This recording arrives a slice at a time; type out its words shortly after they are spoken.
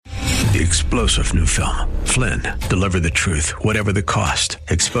The explosive new film, Flynn, deliver the truth, whatever the cost,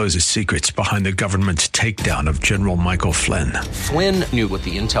 exposes secrets behind the government's takedown of General Michael Flynn. Flynn knew what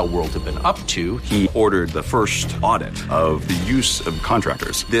the intel world had been up to. He ordered the first audit of the use of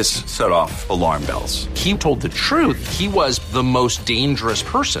contractors. This set off alarm bells. He told the truth. He was the most dangerous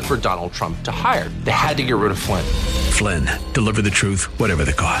person for Donald Trump to hire. They had to get rid of Flynn. Flynn, deliver the truth, whatever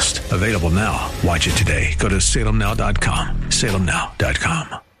the cost. Available now. Watch it today. Go to salemnow.com.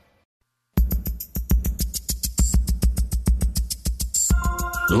 salemnow.com.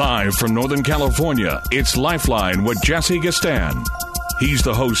 Live from Northern California, it's Lifeline with Jesse Gastan. He's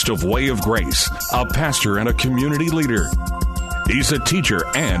the host of Way of Grace, a pastor and a community leader. He's a teacher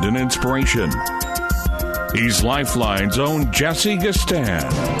and an inspiration. He's Lifeline's own Jesse Gastan.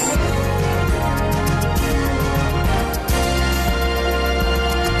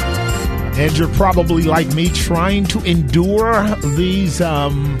 And you're probably like me trying to endure these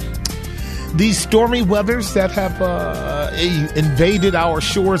stormy weathers that have invaded our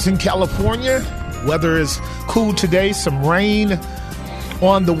shores in California. Weather is cool today, some rain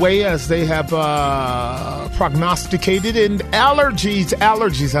on the way as they have prognosticated, and allergies.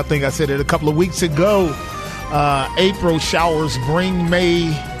 I think I said it a couple of weeks ago. April showers bring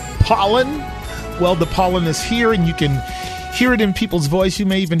May pollen. Well, the pollen is here, and you can hear it in people's voice. You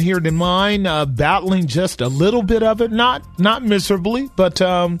may even hear it in mine, battling just a little bit of it, not miserably, but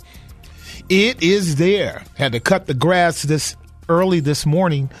it is there. Had to cut the grass this early this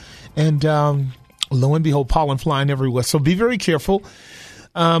morning, and lo and behold, pollen flying everywhere. So be very careful.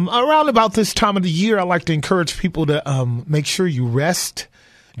 Around about this time of the year, I like to encourage people to make sure you rest,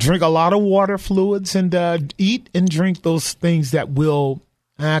 drink a lot of water, fluids, and eat and drink those things that will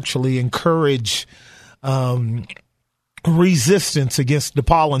actually encourage resistance against the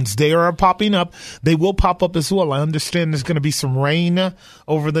pollens. They are popping up. They will pop up as well. I understand there's going to be some rain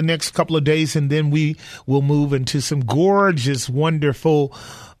over the next couple of days, and then we will move into some gorgeous, wonderful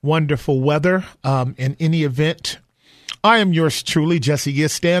weather. In any event, I am yours truly, Jesse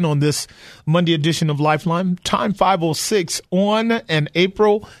Gastan, on this Monday edition of Lifeline. Time 5:06 on an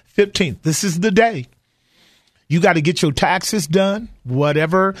April 15th. This is the day. You got to get your taxes done.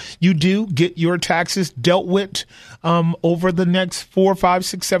 Whatever you do, get your taxes dealt with over the next 4, 5,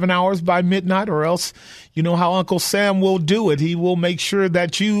 6, 7 hours by midnight, or else you know how Uncle Sam will do it. He will make sure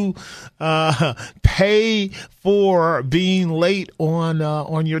that you pay for being late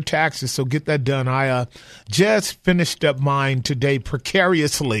on your taxes. So get that done. I just finished up mine today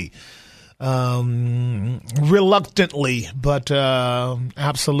precariously. Reluctantly, but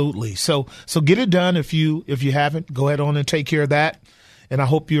absolutely. So get it done. If you haven't, go ahead on and take care of that. And I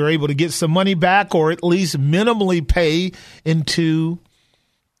hope you're able to get some money back, or at least minimally pay into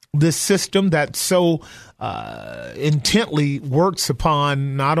this system that so intently works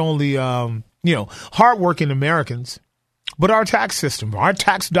upon not only hardworking Americans, but our tax system. Our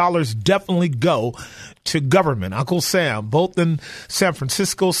tax dollars definitely go to government. Uncle Sam, both in San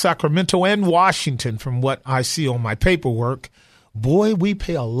Francisco, Sacramento, and Washington, from what I see on my paperwork. Boy, we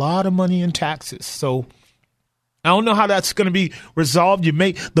pay a lot of money in taxes. So I don't know how that's going to be resolved.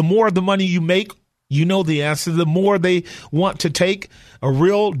 The more of the money you make, you know the answer. The more they want to take, a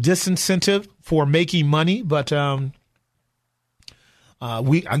real disincentive for making money. But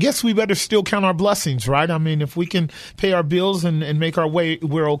I guess we better still count our blessings, right? I mean, if we can pay our bills and make our way,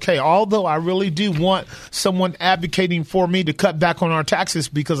 we're okay. Although I really do want someone advocating for me to cut back on our taxes,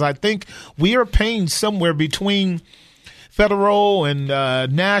 because I think we are paying somewhere between federal and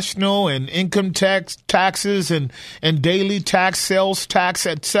national and income taxes and daily tax, sales tax,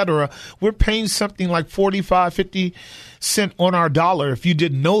 et cetera. We're paying something like 45, 50 cents on our dollar. If you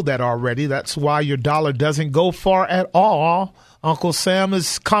didn't know that already, that's why your dollar doesn't go far at all. Uncle Sam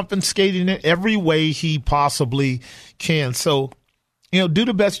is confiscating it every way he possibly can. So, do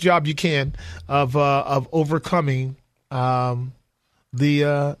the best job you can of overcoming the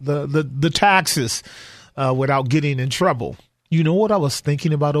taxes without getting in trouble. You know what I was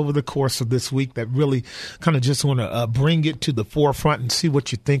thinking about over the course of this week that really kind of just want to bring it to the forefront and see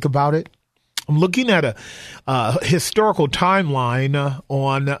what you think about it? I'm looking at a historical timeline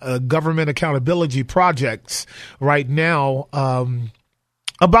on government accountability projects right now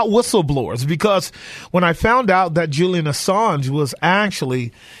about whistleblowers, because when I found out that Julian Assange was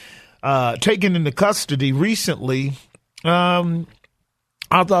actually taken into custody recently, I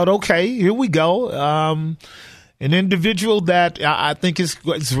thought, okay, here we go. An individual that I think is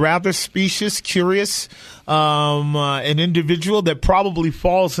rather specious, curious, an individual that probably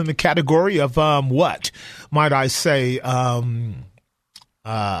falls in the category of what might I say, Robin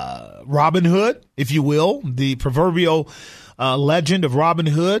Hood, if you will, the proverbial legend of Robin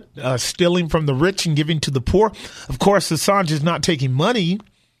Hood, stealing from the rich and giving to the poor. Of course, Assange is not taking money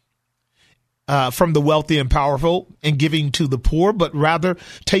from the wealthy and powerful and giving to the poor, but rather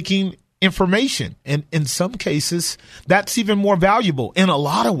taking information. And in some cases, that's even more valuable in a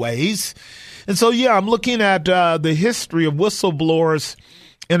lot of ways. And so, yeah, I'm looking at the history of whistleblowers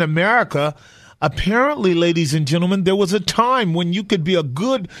in America. Apparently, ladies and gentlemen, there was a time when you could be a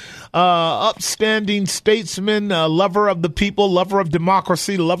good, upstanding statesman, lover of the people, lover of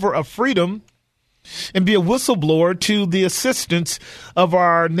democracy, lover of freedom, and be a whistleblower to the assistance of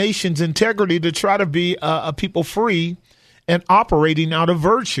our nation's integrity to try to be a people free and operating out of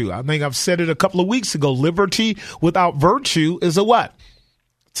virtue. I think I've said it a couple of weeks ago. Liberty without virtue is a what?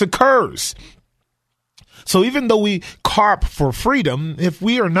 It's a curse. So even though we carp for freedom, if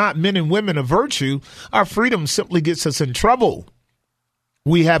we are not men and women of virtue, our freedom simply gets us in trouble.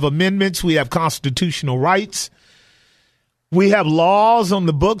 We have amendments. We have constitutional rights. We have laws on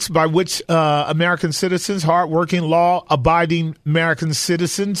the books by which American citizens, hardworking, law-abiding American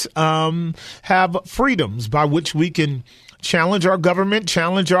citizens, have freedoms by which we can challenge our government,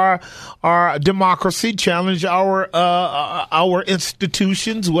 challenge our democracy, challenge our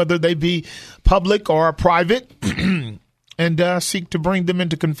institutions, whether they be public or private, and seek to bring them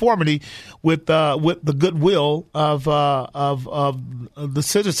into conformity with the goodwill of the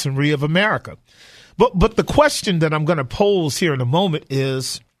citizenry of America. But the question that I'm going to pose here in a moment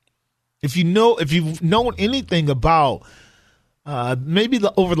is, if you've known anything about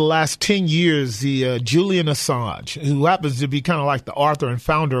over the last 10 years, the Julian Assange, who happens to be kind of like the author and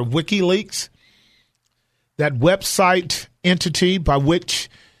founder of WikiLeaks, that website entity by which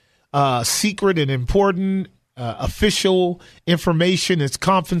secret and important official information is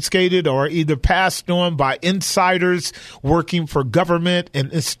confiscated or either passed on by insiders working for government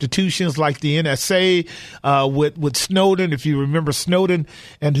and institutions like the NSA with Snowden. If you remember Snowden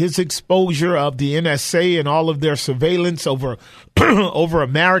and his exposure of the NSA and all of their surveillance over over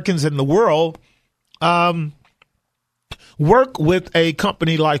Americans in the world, work with a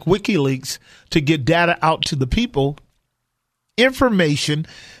company like WikiLeaks to get data out to the people, information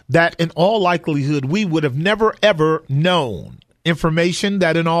that in all likelihood we would have never, ever known, information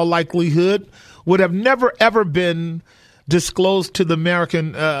that in all likelihood would have never, ever been disclosed to the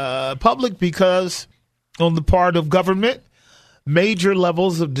American public because on the part of government, major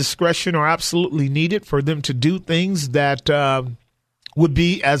levels of discretion are absolutely needed for them to do things that would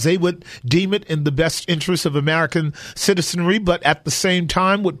be, as they would deem it, in the best interest of American citizenry, but at the same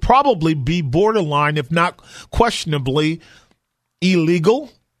time would probably be borderline, if not questionably,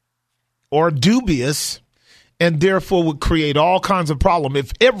 illegal or dubious, and therefore would create all kinds of problem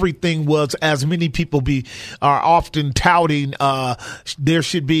if everything was, as many people are often touting, there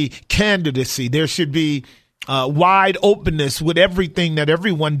should be candidacy, there should be wide openness with everything that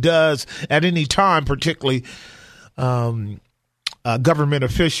everyone does at any time, particularly government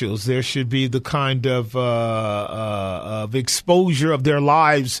officials. There should be the kind of exposure of their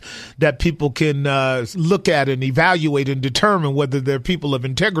lives that people can look at and evaluate and determine whether they're people of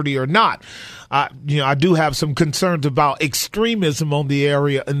integrity or not. I do have some concerns about extremism in the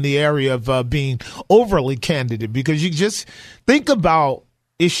area of being overly candid, because you just think about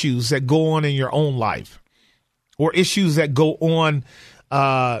issues that go on in your own life or issues that go on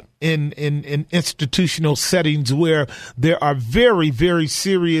in institutional settings where there are very, very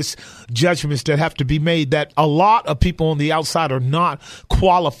serious judgments that have to be made that a lot of people on the outside are not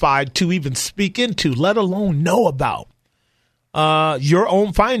qualified to even speak into, let alone know about. Your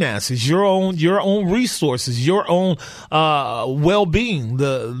own finances, your own resources, your own well-being,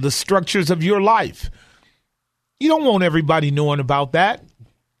 the structures of your life. You don't want everybody knowing about that.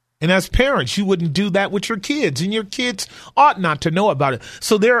 And as parents, you wouldn't do that with your kids, and your kids ought not to know about it.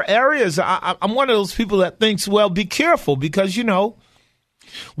 So there are areas, I'm one of those people that thinks, well, be careful, because,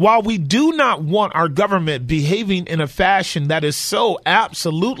 while we do not want our government behaving in a fashion that is so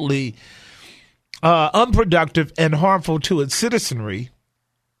absolutely unproductive and harmful to its citizenry,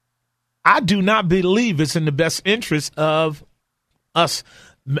 I do not believe it's in the best interest of us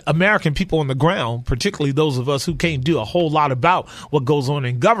American people on the ground, particularly those of us who can't do a whole lot about what goes on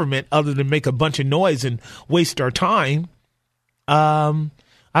in government other than make a bunch of noise and waste our time. I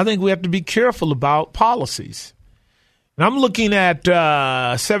think we have to be careful about policies. And I'm looking at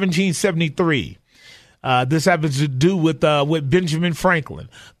 1773. This happens to do with Benjamin Franklin.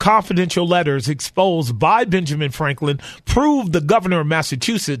 Confidential letters exposed by Benjamin Franklin proved the governor of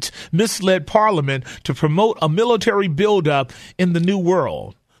Massachusetts misled Parliament to promote a military buildup in the New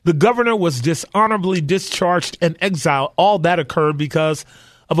World. The governor was dishonorably discharged and exiled. All that occurred because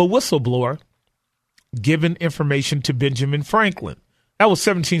of a whistleblower given information to Benjamin Franklin. That was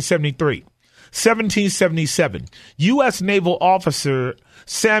 1773. 1777, U.S. naval officer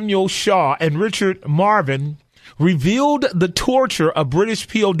Samuel Shaw and Richard Marvin revealed the torture of British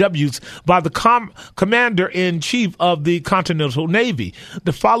POWs by the commander-in-chief of the Continental Navy.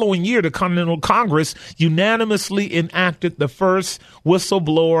 The following year, the Continental Congress unanimously enacted the first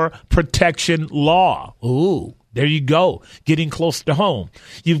whistleblower protection law. Ooh, there you go, getting close to home.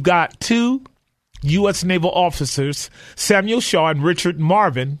 You've got two U.S. naval officers, Samuel Shaw and Richard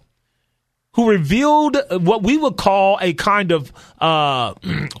Marvin, who revealed what we would call a kind of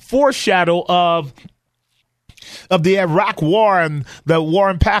foreshadow of the Iraq War and the war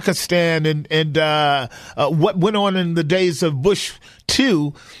in Pakistan and what went on in the days of Bush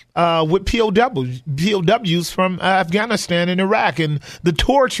II with POWs from Afghanistan and Iraq, and the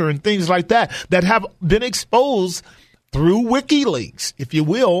torture and things like that have been exposed through WikiLeaks, if you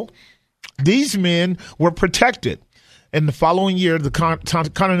will. These men were protected. In the following year, the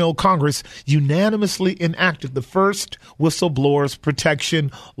Continental Congress unanimously enacted the first whistleblowers protection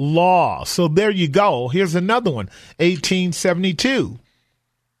law. So there you go. Here's another one, 1872.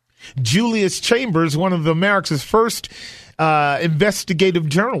 Julius Chambers, one of America's first investigative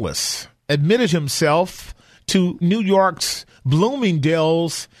journalists, admitted himself to New York's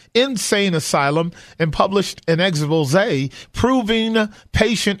Bloomingdale's insane asylum and published an expose proving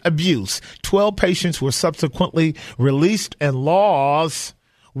patient abuse. 12 patients were subsequently released and laws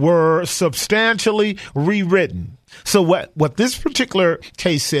were substantially rewritten. So what this particular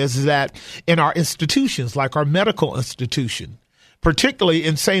case says is that in our institutions, like our medical institution, particularly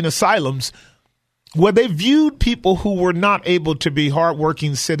insane asylums, where they viewed people who were not able to be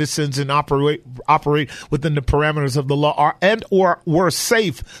hardworking citizens and operate within the parameters of the law or were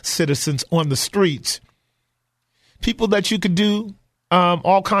safe citizens on the streets, people that you could do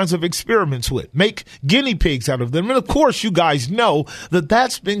all kinds of experiments with, make guinea pigs out of them. And of course, you guys know that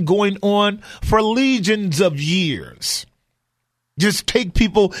that's been going on for legions of years. Just take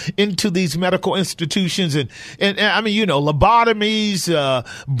people into these medical institutions and I mean, lobotomies,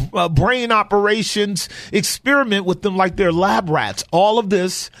 brain operations, experiment with them like they're lab rats. All of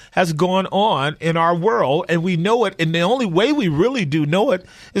this has gone on in our world, and we know it. And the only way we really do know it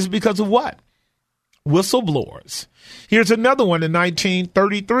is because of what? Whistleblowers. Here's another one in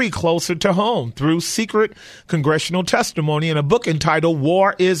 1933, closer to home, through secret congressional testimony in a book entitled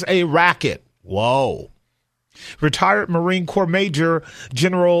War is a Racket. Whoa. Retired Marine Corps Major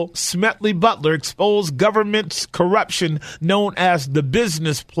General Smedley Butler exposed government's corruption known as the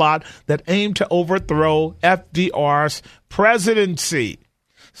business plot that aimed to overthrow FDR's presidency.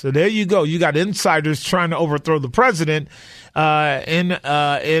 So there you go. You got insiders trying to overthrow the president in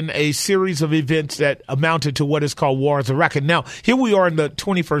a series of events that amounted to what is called War is a Racket. Now, here we are in the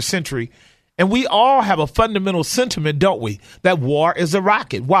 21st century, and we all have a fundamental sentiment, don't we, that war is a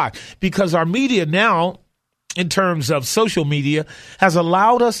racket. Why? Because our media now, in terms of social media, has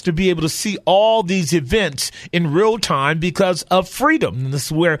allowed us to be able to see all these events in real time because of freedom. And this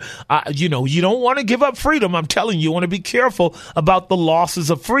is where, you don't want to give up freedom. I'm telling you, you want to be careful about the losses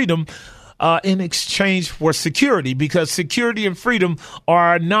of freedom in exchange for security, because security and freedom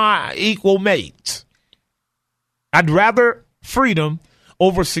are not equal mates. I'd rather freedom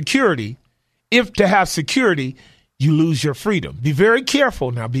over security. If to have security, you lose your freedom. Be very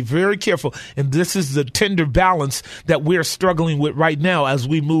careful now. Be very careful. And this is the tender balance that we're struggling with right now as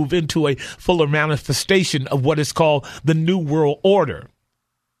we move into a fuller manifestation of what is called the New World Order.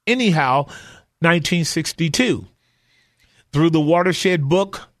 Anyhow, 1962, through the watershed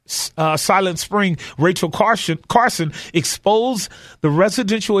book, Silent Spring, Rachel Carson exposed the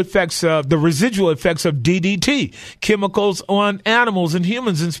residual effects of DDT chemicals on animals and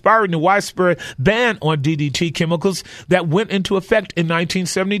humans, inspiring the widespread ban on DDT chemicals that went into effect in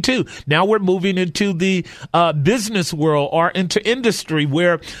 1972. Now we're moving into the business world, or into industry,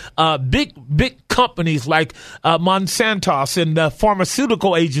 where big companies like Monsanto and the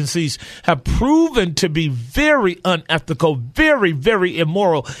pharmaceutical agencies have proven to be very unethical, very, very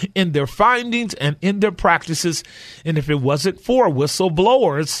immoral in their findings and in their practices. And if it wasn't for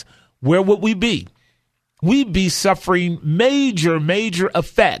whistleblowers, where would we be? We'd be suffering major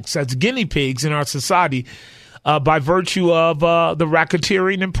effects as guinea pigs in our society by virtue of the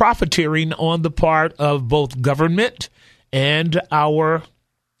racketeering and profiteering on the part of both government and our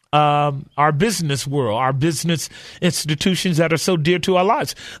business world, our business institutions that are so dear to our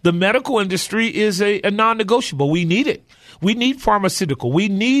lives. The medical industry is a non-negotiable. We need it. We need pharmaceutical. We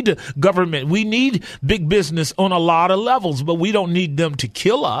need government. We need big business on a lot of levels, but we don't need them to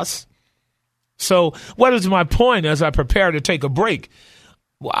kill us. So what is my point as I prepare to take a break?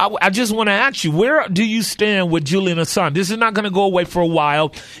 I just want to ask you, where do you stand with Julian Assange? This is not going to go away for a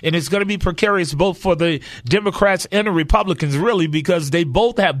while, and it's going to be precarious both for the Democrats and the Republicans, really, because they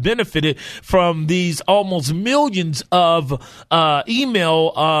both have benefited from these almost millions of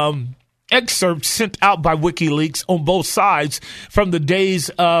email excerpts sent out by WikiLeaks on both sides from the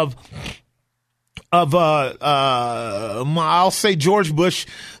days of I'll say George Bush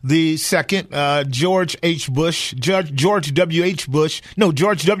the second, George W.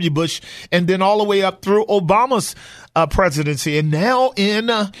 Bush, and then all the way up through Obama's presidency, and now in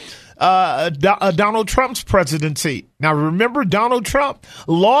Donald Trump's presidency. Now, remember, Donald Trump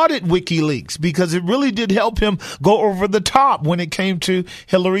lauded WikiLeaks because it really did help him go over the top when it came to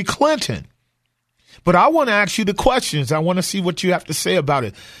Hillary Clinton. But I want to ask you the questions. I want to see what you have to say about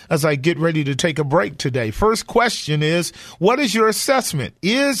it as I get ready to take a break today. First question is, what is your assessment?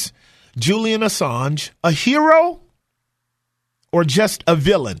 Is Julian Assange a hero or just a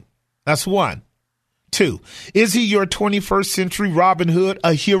villain? That's one. Two, is he your 21st century Robin Hood,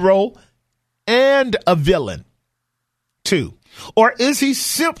 a hero and a villain? Two, or is he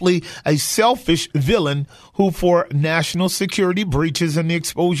simply a selfish villain who, for national security breaches and the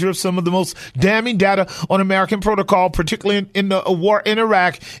exposure of some of the most damning data on American protocol, particularly in the war in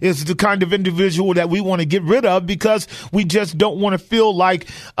Iraq, is the kind of individual that we want to get rid of because we just don't want to feel like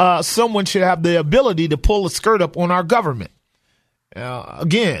someone should have the ability to pull a skirt up on our government?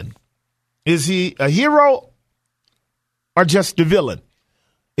 Again, is he a hero or just a villain?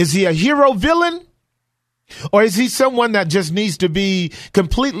 Is he a hero villain? Or is he someone that just needs to be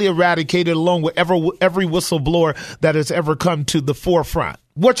completely eradicated along with every whistleblower that has ever come to the forefront?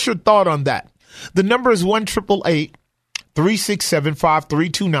 What's your thought on that? The number is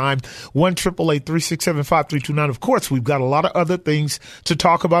 1-888-367-5329, 1-888-367-5329. Of course, we've got a lot of other things to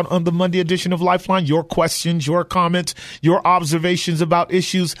talk about on the Monday edition of Lifeline. Your questions, your comments, your observations about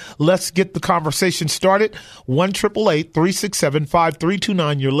issues. Let's get the conversation started.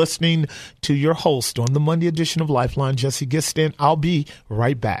 1-888-367-5329. You're listening to your host on the Monday edition of Lifeline, Jesse Gistan. I'll be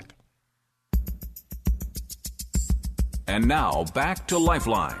right back. And now back to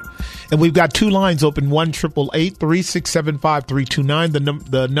Lifeline. And we've got two lines open, 1-888-367-5329.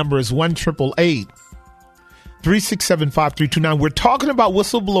 The number is 1-888-367-5329. We're talking about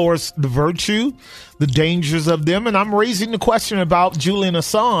whistleblowers, the virtue, the dangers of them. And I'm raising the question about Julian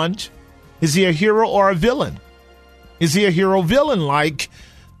Assange. Is he a hero or a villain? Is he a hero villain like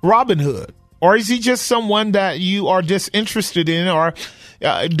Robin Hood? Or is he just someone that you are disinterested in or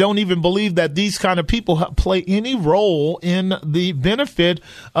don't even believe that these kind of people play any role in the benefit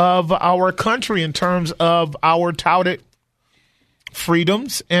of our country in terms of our touted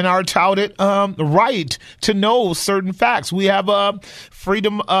freedoms and our touted right to know certain facts? We have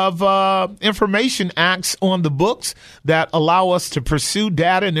Freedom of Information Acts on the books that allow us to pursue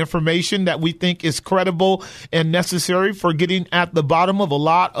data and information that we think is credible and necessary for getting at the bottom of a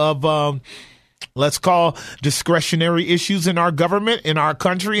lot of let's call discretionary issues in our government, in our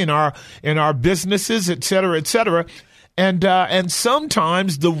country, in our businesses, et cetera, et cetera. And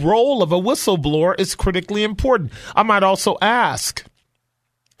sometimes the role of a whistleblower is critically important. I might also ask,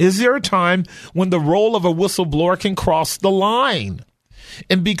 is there a time when the role of a whistleblower can cross the line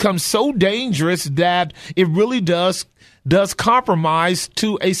and become so dangerous that it really does compromise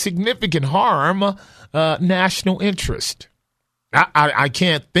to a significant harm national interest? I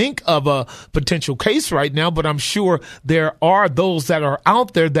can't think of a potential case right now, but I'm sure there are those that are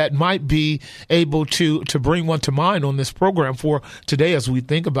out there that might be able to bring one to mind on this program for today as we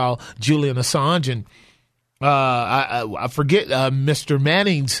think about Julian Assange. And I forget Mr.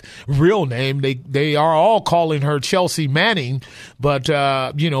 Manning's real name. They are all calling her Chelsea Manning, but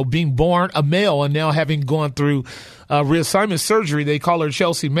being born a male and now having gone through reassignment surgery, they call her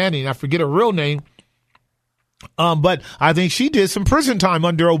Chelsea Manning. I forget her real name. But I think she did some prison time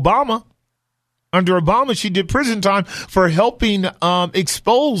under Obama. Under Obama, she did prison time for helping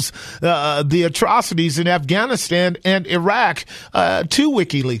expose the atrocities in Afghanistan and Iraq to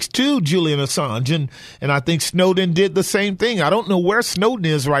WikiLeaks, to Julian Assange. And I think Snowden did the same thing. I don't know where Snowden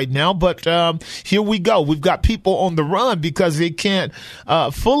is right now, but here we go. We've got people on the run because they can't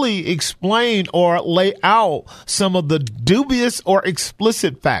fully explain or lay out some of the dubious or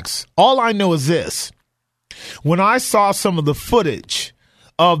explicit facts. All I know is this. When I saw some of the footage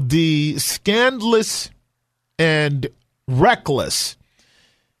of the scandalous and reckless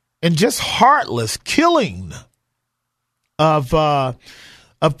and just heartless killing of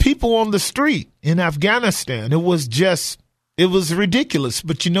people on the street in Afghanistan, it was ridiculous.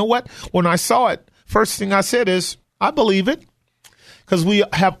 But you know what? When I saw it, first thing I said is, I believe it, because we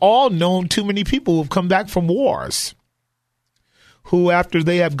have all known too many people who have come back from wars who, after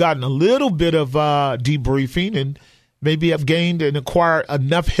they have gotten a little bit of debriefing and maybe have gained and acquired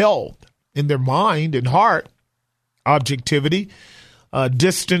enough health in their mind and heart, objectivity,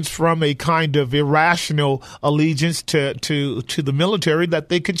 distance from a kind of irrational allegiance to the military, that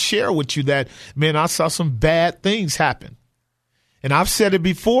they could share with you that, man, I saw some bad things happen. And I've said it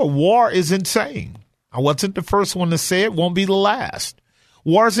before, war is insane. I wasn't the first one to say it, won't be the last.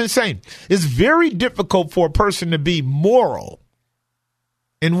 War is insane. It's very difficult for a person to be moral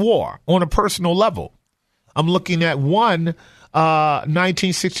in war on a personal level. I'm looking at one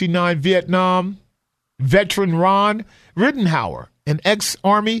 1969 Vietnam veteran, Ron Rittenhour, an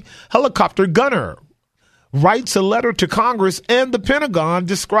ex-Army helicopter gunner, writes a letter to Congress and the Pentagon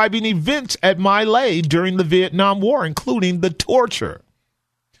describing events at My Lai during the Vietnam War, including the torture,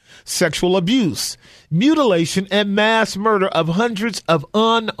 sexual abuse, mutilation, and mass murder of hundreds of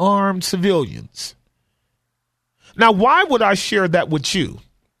unarmed civilians. Now, why would I share that with you?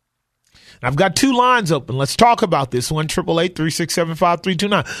 I've got two lines open. Let's talk about this.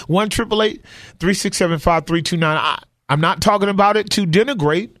 1-888-367-5329. 1-888-367-5329. I'm not talking about it to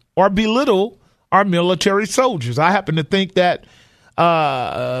denigrate or belittle our military soldiers. I happen to think that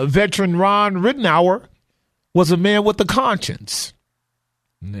veteran Ron Rittenhour was a man with a conscience.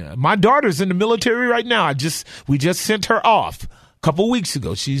 Yeah, my daughter's in the military right now. We just sent her off a couple weeks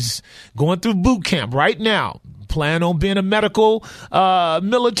ago. She's going through boot camp right now. Plan on being a medical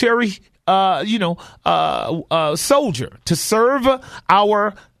military soldier to serve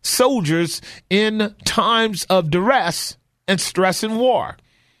our soldiers in times of duress and stress and war.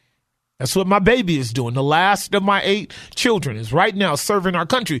 That's what my baby is doing. The last of my 8 children is right now serving our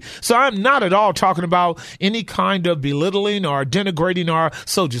country. So I'm not at all talking about any kind of belittling or denigrating our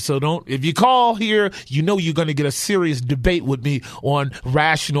soldiers. So if you call here, you know you're going to get a serious debate with me on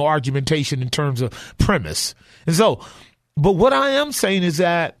rational argumentation in terms of premise. And so, but what I am saying is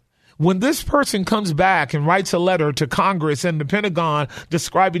that when this person comes back and writes a letter to Congress and the Pentagon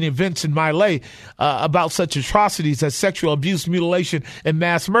describing events in My Lai about such atrocities as sexual abuse, mutilation, and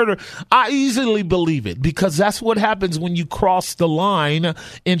mass murder, I easily believe it, because that's what happens when you cross the line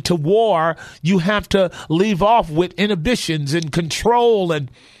into war. You have to leave off with inhibitions and control and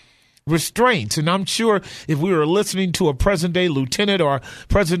restraints. And I'm sure if we were listening to a present-day lieutenant or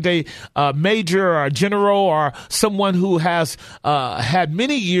present-day major or general or someone who has had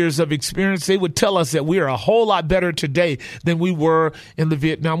many years of experience, they would tell us that we are a whole lot better today than we were in the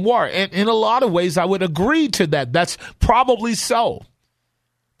Vietnam War. And in a lot of ways, I would agree to that. That's probably so.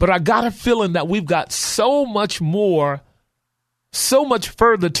 But I got a feeling that we've got so much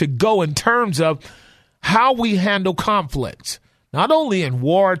further to go in terms of how we handle conflicts. Not only in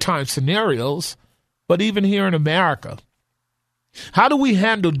wartime scenarios, but even here in America. How do we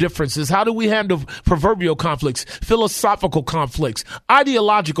handle differences? How do we handle proverbial conflicts, philosophical conflicts,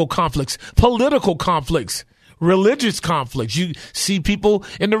 ideological conflicts, political conflicts, religious conflicts? You see people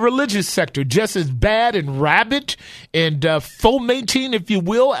in the religious sector just as bad and rabid and fomenting, if you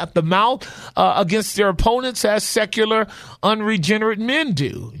will, at the mouth against their opponents as secular, unregenerate men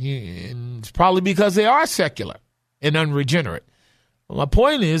do. And it's probably because they are secular and unregenerate. My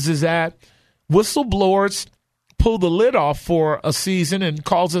point is that whistleblowers pull the lid off for a season and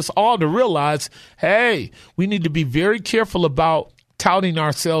cause us all to realize, hey, we need to be very careful about touting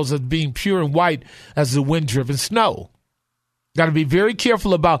ourselves as being pure and white as the wind-driven snow. Got to be very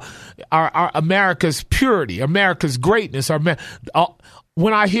careful about our America's purity, America's greatness.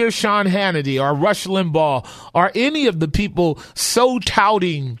 When I hear Sean Hannity or Rush Limbaugh or any of the people so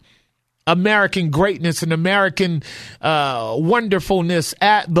touting American greatness and American wonderfulness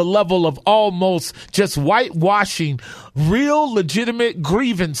at the level of almost just whitewashing real legitimate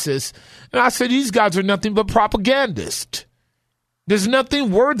grievances. And I said, these guys are nothing but propagandists. There's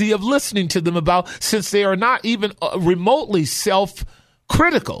nothing worthy of listening to them about, since they are not even remotely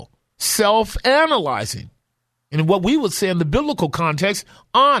self-critical, self-analyzing. And what we would say in the biblical context,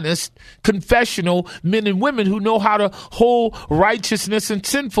 honest, confessional men and women who know how to hold righteousness and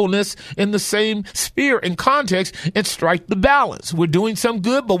sinfulness in the same sphere and context and strike the balance. We're doing some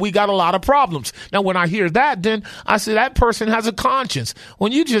good, but we got a lot of problems. Now, when I hear that, then I say that person has a conscience.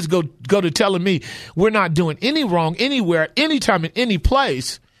 When you just go to telling me we're not doing any wrong anywhere, anytime, in any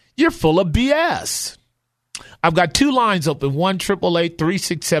place, you're full of BS. I've got 2 lines open,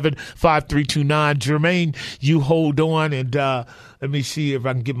 1-888-367-5329. Jermaine, you hold on, and let me see if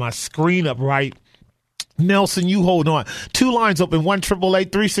I can get my screen up right. Nelson, you hold on. 2 lines open,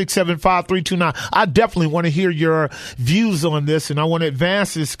 1-888-367-5329. I definitely want to hear your views on this, and I want to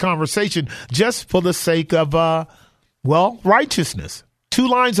advance this conversation just for the sake of, righteousness. 2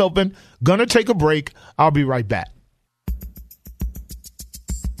 lines open. Gonna take a break. I'll be right back.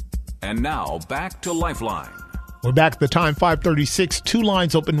 And now back to Lifeline. We're back at the time, 5:36. Two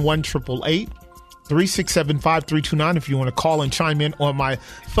lines open, 1-888-367-5329. If you want to call and chime in on my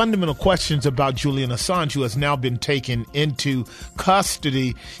fundamental questions about Julian Assange, who has now been taken into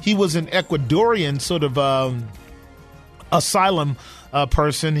custody. He was an Ecuadorian sort of asylum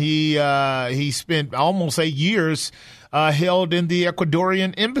person. He spent almost 8 years held in the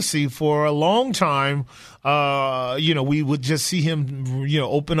Ecuadorian embassy for a long time. We would just see him,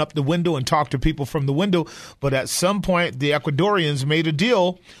 open up the window and talk to people from the window. But at some point, the Ecuadorians made a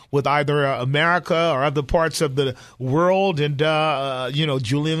deal with either America or other parts of the world. And,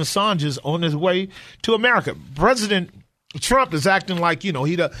 Julian Assange is on his way to America. President Trump is acting like, he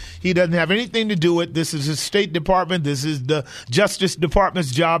doesn't have anything to do with it. This is his State Department. This is the Justice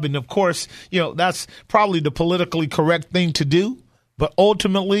Department's job. And, of course, that's probably the politically correct thing to do. But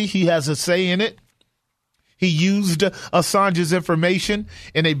ultimately, he has a say in it. He used Assange's information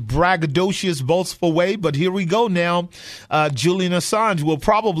in a braggadocious, boastful way. But here we go now. Julian Assange will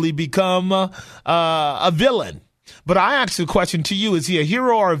probably become a villain. But I ask the question to you, is he a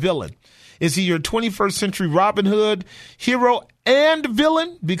hero or a villain? Is he your 21st century Robin Hood, hero and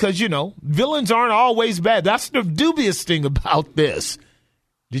villain? Because, villains aren't always bad. That's the dubious thing about this.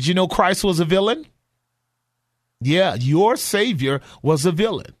 Did you know Christ was a villain? Yeah, your Savior was a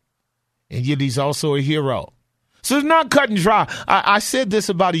villain. And yet he's also a hero. So it's not cut and dry. I said this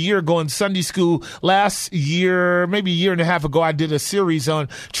about a year ago in Sunday school. Last year, maybe a year and a half ago, I did a series on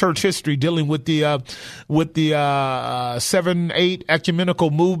church history dealing with the 7-8 ecumenical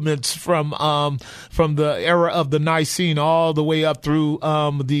movements from the era of the Nicene all the way up through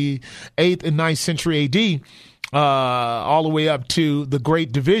the 8th and 9th century AD. All the way up to the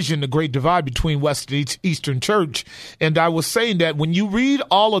Great Division, the Great Divide between West and Eastern Church. And I was saying that when you read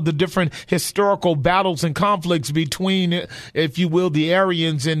all of the different historical battles and conflicts between, if you will, the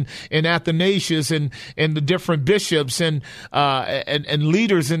Arians and Athanasius and the different bishops and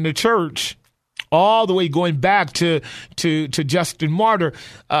leaders in the church, all the way going back to Justin Martyr,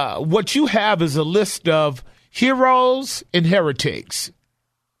 what you have is a list of heroes and heretics.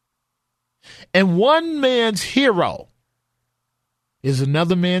 And one man's hero is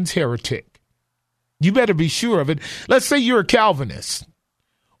another man's heretic. You better be sure of it. Let's say you're a Calvinist.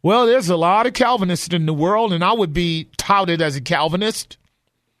 Well, there's a lot of Calvinists in the world, and I would be touted as a Calvinist.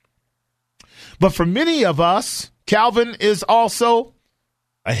 But for many of us, Calvin is also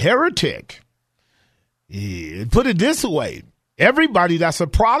a heretic. Put it this way. Everybody that's a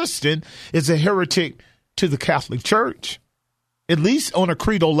Protestant is a heretic to the Catholic Church, at least on a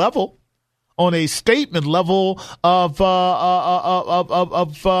creedal level. On a statement level of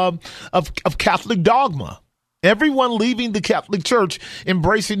Catholic dogma. Everyone leaving the Catholic Church,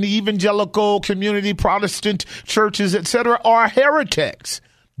 embracing the evangelical community, Protestant churches, etc., are heretics.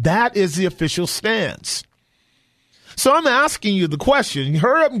 That is the official stance. So I'm asking you the question.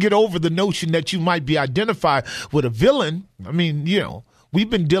 Hurry up and get over the notion that you might be identified with a villain. I mean, we've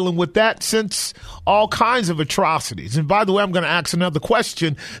been dealing with that since all kinds of atrocities. And by the way, I'm going to ask another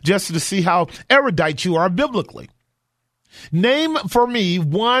question just to see how erudite you are biblically. Name for me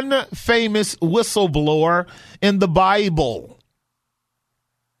one famous whistleblower in the Bible.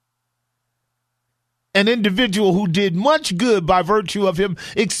 An individual who did much good by virtue of him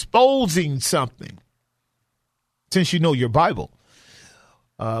exposing something. Since you know your Bible.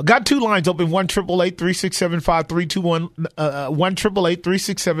 Got two lines open, 1-888-367-5321,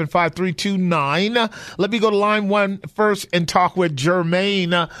 1-888-367-5329. Let me go to line one first and talk with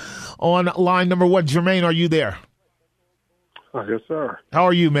Jermaine on line number one. Jermaine, are you there? Yes, sir. How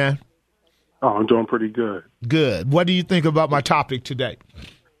are you, man? Oh, I'm doing pretty good. Good. What do you think about my topic today?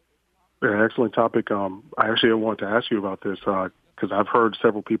 Yeah, excellent topic. I wanted to ask you about this because I've heard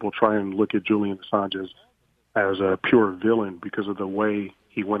several people try and look at Julian Assange as a pure villain because of the way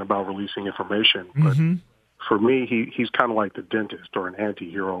he went about releasing information. But for me, he's kind of like the dentist or an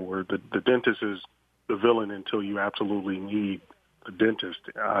anti-hero, where the dentist is the villain until you absolutely need the dentist.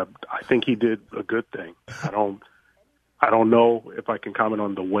 I think he did a good thing. I don't know if I can comment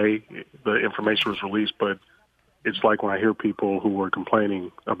on the way the information was released, but it's like when I hear people who were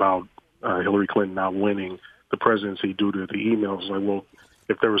complaining about Hillary Clinton not winning the presidency due to the emails, like, well,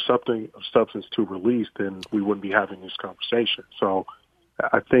 if there was something of substance to release, then we wouldn't be having this conversation. So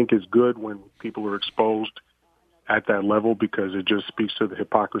I think it's good when people are exposed at that level because it just speaks to the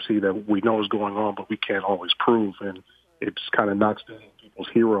hypocrisy that we know is going on, but we can't always prove. And it just kind of knocks down people's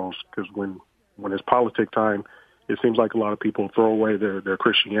heroes because when it's politic time, it seems like a lot of people throw away their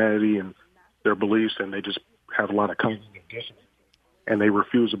Christianity and their beliefs, and they just have a lot of cognitive dissonance, and they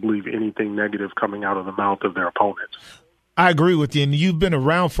refuse to believe anything negative coming out of the mouth of their opponents. I agree with you, and you've been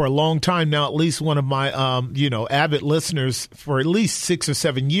around for a long time now, at least one of my, avid listeners for at least 6 or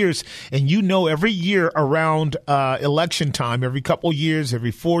 7 years, and every year around election time, every couple years,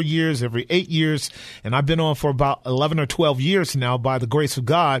 every 4 years, every 8 years, and I've been on for about 11 or 12 years now by the grace of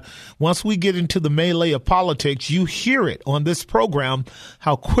God. Once we get into the melee of politics, you hear it on this program,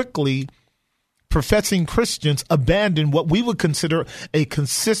 how quickly professing Christians abandon what we would consider a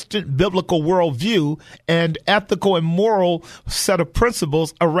consistent biblical worldview and ethical and moral set of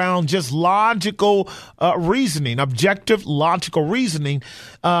principles around just logical reasoning, objective logical reasoning,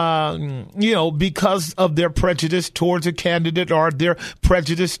 because of their prejudice towards a candidate or their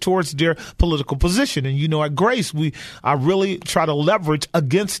prejudice towards their political position. And, at Grace, I really try to leverage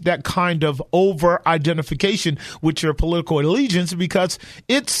against that kind of over-identification with your political allegiance because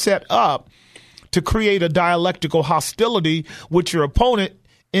it's set up to create a dialectical hostility with your opponent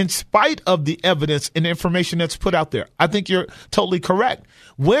in spite of the evidence and information that's put out there. I think you're totally correct.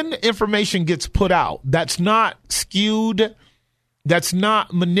 When information gets put out, that's not skewed, that's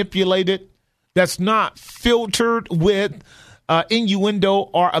not manipulated, that's not filtered with innuendo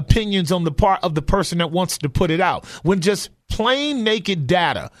or opinions on the part of the person that wants to put it out. When just plain naked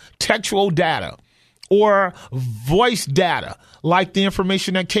data, textual data, or voice data, like the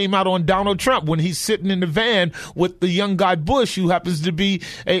information that came out on Donald Trump when he's sitting in the van with the young guy Bush, who happens to be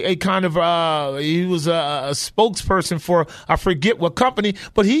a kind of, he was a spokesperson for, I forget what company,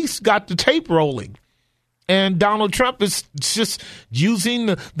 but he's got the tape rolling. And Donald Trump is just using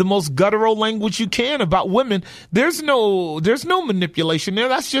the most guttural language you can about women. There's no manipulation there.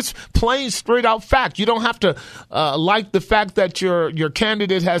 That's just plain, straight out fact. You don't have to like the fact that your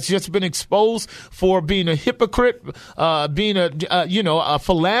candidate has just been exposed for being a hypocrite, being a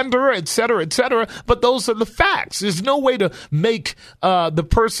philanderer, et cetera, But those are the facts. There's no way to make the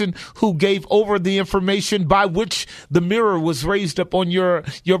person who gave over the information by which the mirror was raised up on your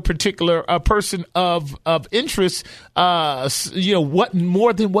particular person of interest, what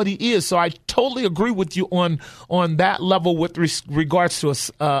more than what he is. So I totally agree with you on that level with regards to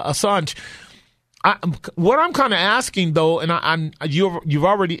Assange. What I'm kind of asking though, and you've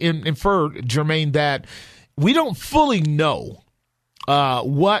already inferred, Jermaine, that we don't fully know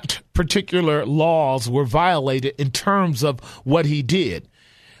what particular laws were violated in terms of what he did.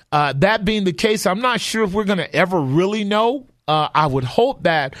 That being the case, I'm not sure if we're going to ever really know. I would hope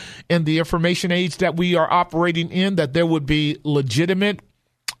that in the information age that we are operating in, that there would be legitimate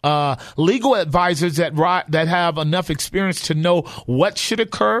legal advisors that have enough experience to know what should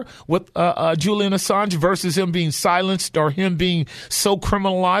occur with Julian Assange versus him being silenced or him being so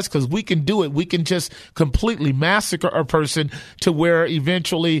criminalized, because we can do it. We can just completely massacre a person to where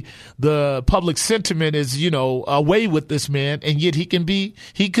eventually the public sentiment is, away with this man, and yet he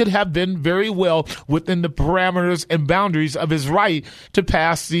could have been very well within the parameters and boundaries of his right to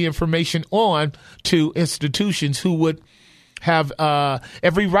pass the information on to institutions who would have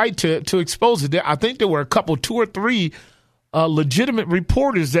every right to expose it. I think there were 2 or 3 legitimate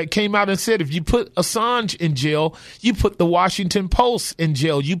reporters that came out and said, if you put Assange in jail, you put the Washington Post in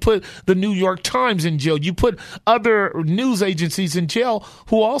jail, you put the New York Times in jail, you put other news agencies in jail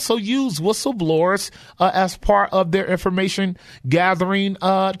who also use whistleblowers as part of their information gathering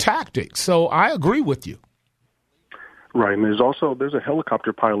tactics. So I agree with you. Right, and there's a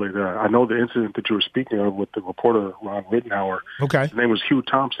helicopter pilot. I know the incident that you were speaking of with the reporter Ron Rittenhour. Okay, his name was Hugh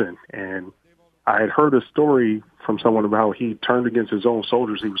Thompson, and I had heard a story from someone about how he turned against his own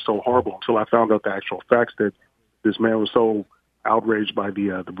soldiers. He was so horrible until I found out the actual facts that this man was so outraged by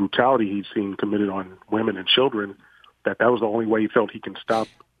the brutality he'd seen committed on women and children that was the only way he felt he can stop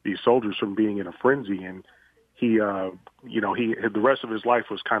these soldiers from being in a frenzy. And he the rest of his life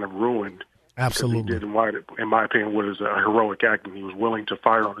was kind of ruined. Absolutely. He did, in my opinion, was a heroic act, and he was willing to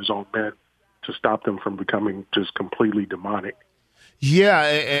fire on his own men to stop them from becoming just completely demonic.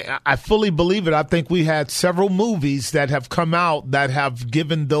 Yeah, I fully believe it. I think we had several movies that have come out that have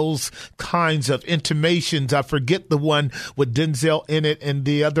given those kinds of intimations. I forget the one with Denzel in it and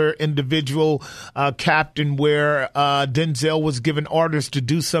the other individual captain where Denzel was given orders to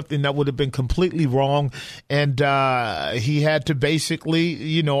do something that would have been completely wrong. And he had to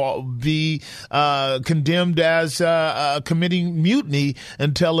basically, be condemned as committing mutiny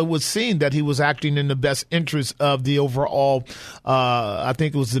until it was seen that he was acting in the best interest of the overall I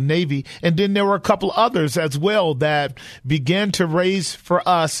think it was the Navy. And then there were a couple others as well that began to raise for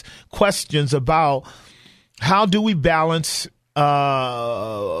us questions about how do we balance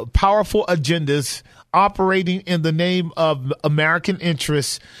powerful agendas operating in the name of American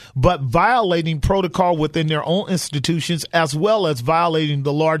interests, but violating protocol within their own institutions, as well as violating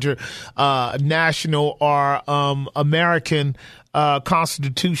the larger national or American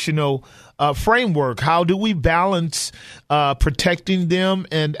constitutional framework. How do we balance protecting them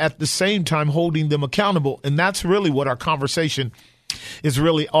and at the same time holding them accountable? And that's really what our conversation is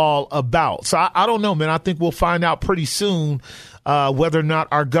really all about. So I don't know, man. I think we'll find out pretty soon whether or not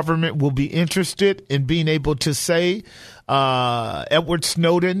our government will be interested in being able to say Edward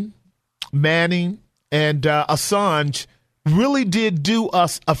Snowden, Manning, and Assange really did do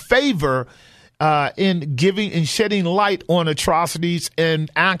us a favor in giving and shedding light on atrocities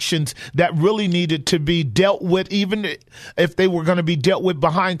and actions that really needed to be dealt with. Even if they were going to be dealt with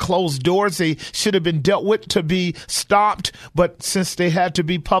behind closed doors, they should have been dealt with to be stopped. But since they had to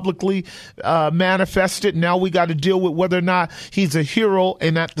be publicly manifested, now we got to deal with whether or not he's a hero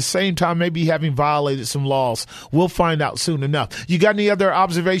and at the same time maybe having violated some laws. We'll find out soon enough. You got any other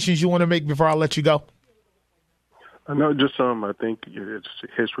observations you want to make before I let you go? No, just I think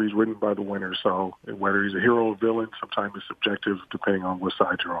history is written by the winner. So whether he's a hero or villain, sometimes it's subjective depending on what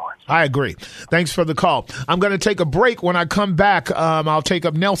side you're on. I agree. Thanks for the call. I'm going to take a break. When I come back, I'll take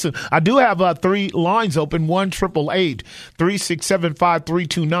up Nelson. I do have 3 lines open: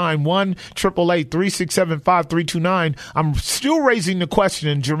 1-888-367-5329, 1-888-367-5329. I'm still raising the question,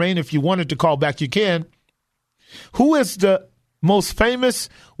 and Jermaine, if you wanted to call back, you can. Who is the most famous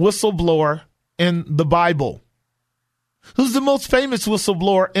whistleblower in the Bible? Who's the most famous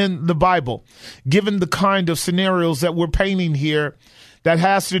whistleblower in the Bible, given the kind of scenarios that we're painting here that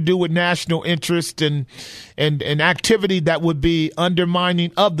has to do with national interest and activity that would be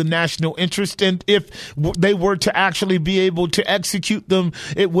undermining of the national interest? And if they were to actually be able to execute them,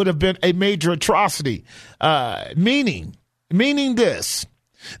 it would have been a major atrocity. Meaning this,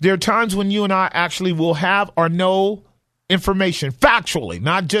 there are times when you and I actually will have or know information factually,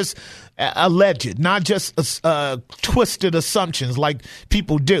 not just alleged, not just twisted assumptions like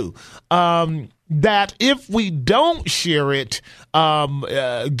people do, that if we don't share it,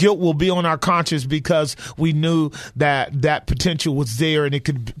 guilt will be on our conscience because we knew that potential was there and it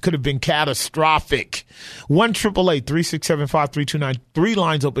could have been catastrophic. 1-888-367-5329. 3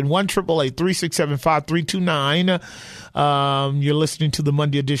 lines open. 1-888-367-5329. You're listening to the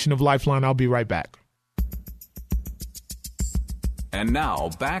Monday edition of Lifeline. I'll be right back. And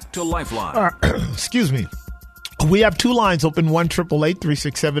now back to Lifeline. Excuse me. We have 2 lines open: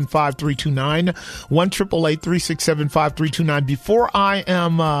 1-888-367-5329, 1-888-367-5329. Before I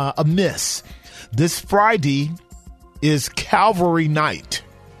am amiss, this Friday is Calvary Night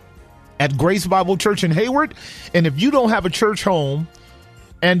at Grace Bible Church in Hayward. And if you don't have a church home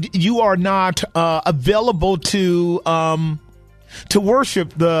and you are not available to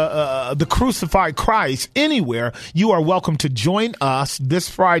worship the crucified Christ anywhere, you are welcome to join us this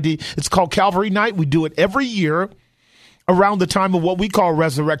Friday. It's called Calvary Night. We do it every year around the time of what we call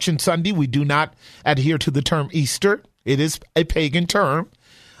Resurrection Sunday. We do not adhere to the term Easter. It is a pagan term,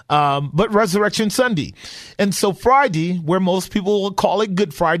 but Resurrection Sunday. And so Friday, where most people will call it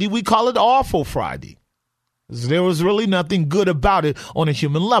Good Friday, we call it Awful Friday. There was really nothing good about it on a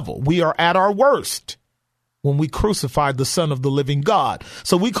human level. We are at our worst when we crucified the Son of the living God.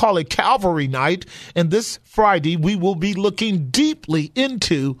 So we call it Calvary Night. And this Friday, we will be looking deeply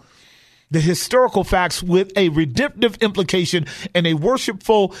into the historical facts with a redemptive implication and a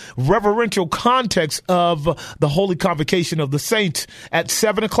worshipful, reverential context of the Holy Convocation of the Saints at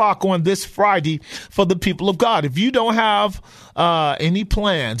 7:00 on this Friday for the people of God. If you don't have any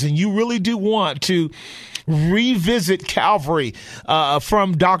plans and you really do want to revisit Calvary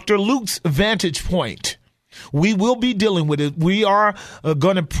from Dr. Luke's vantage point, we will be dealing with it. We are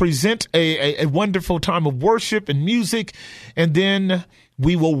going to present a wonderful time of worship and music, and then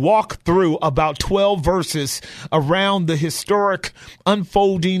we will walk through about 12 verses around the historic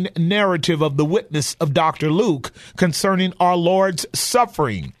unfolding narrative of the witness of Dr. Luke concerning our Lord's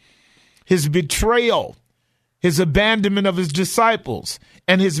suffering, his betrayal, his abandonment of his disciples,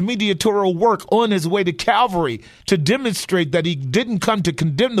 and his mediatorial work on his way to Calvary to demonstrate that he didn't come to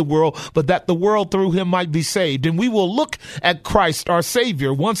condemn the world, but that the world through him might be saved. And we will look at Christ, our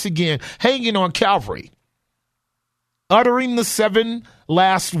Savior, once again, hanging on Calvary, uttering the 7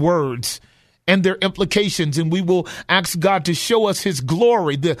 last words and their implications, and we will ask God to show us his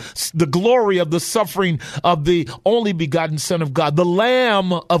glory, the glory of the suffering of the only begotten Son of God, the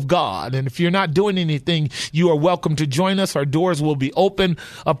Lamb of God. And if you're not doing anything, you are welcome to join us. Our doors will be open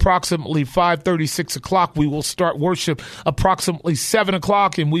approximately 5:30, 6 o'clock. We will start worship approximately 7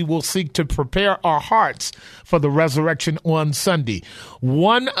 o'clock, and we will seek to prepare our hearts for the resurrection on Sunday.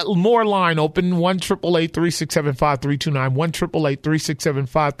 One more line open, 1-888-367-5329,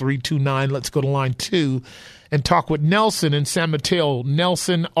 1-888-367-5329. Let's go to line 2 and talk with Nelson in San Mateo.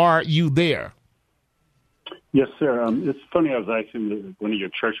 Nelson, are you there? Yes, sir. It's funny, I was asking one of your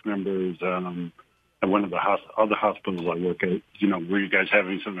church members at one of the other hospitals I work at, were you guys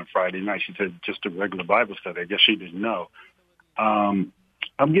having something Friday night? She said just a regular Bible study. I guess she didn't know. I'm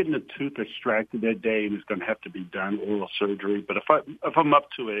getting a tooth extracted that day, and it's going to have to be done, oral surgery. But if I'm up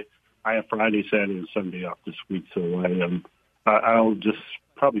to it, I have Friday, Saturday, and Sunday off this week, so I'll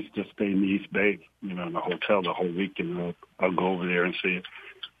probably just stay in the East Bay, in a hotel the whole week, and I'll go over there and see it.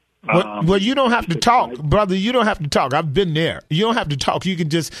 Well, you don't have to talk, brother. You don't have to talk. I've been there. You don't have to talk. You can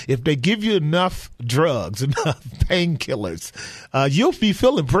just, if they give you enough drugs, enough painkillers, you'll be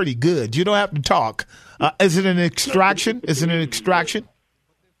feeling pretty good. You don't have to talk. Is it an extraction? Is it an extraction?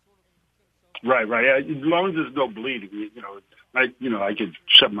 Right. As long as there's no bleeding, I could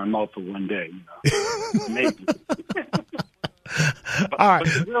shut my mouth for one day. Maybe. All right.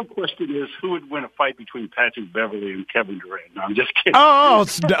 But the real question is, who would win a fight between Patrick Beverly and Kevin Durant? No, I'm just kidding. Oh,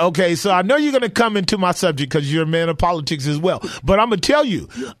 okay. So I know you're going to come into my subject because you're a man of politics as well. But I'm going to tell you,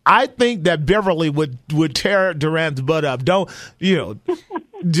 I think that Beverly would tear Durant's butt up. Don't,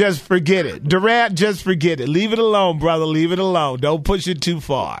 just forget it. Durant, just forget it. Leave it alone, brother. Leave it alone. Don't push it too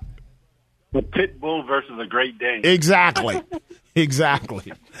far. The pit bull versus a Great Dane. Exactly.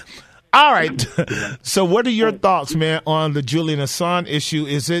 All right. So what are your thoughts, man, on the Julian Assange issue?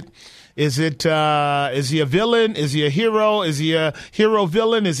 Is he a villain? Is he a hero? Is he a hero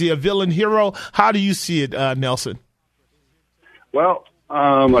villain? Is he a villain hero? How do you see it, Nelson? Well,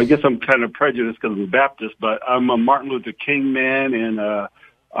 I guess I'm kind of prejudiced because I'm a Baptist, but I'm a Martin Luther King man and a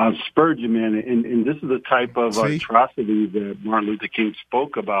Spurgeon man, and this is the type of atrocity that Martin Luther King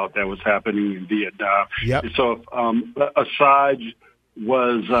spoke about that was happening in Vietnam. Yep. So Assange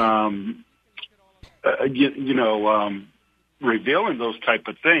was, revealing those type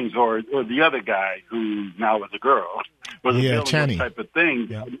of things, or the other guy who now is a girl was revealing those type of things.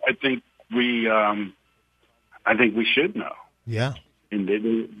 Yeah. I think we should know. Yeah, and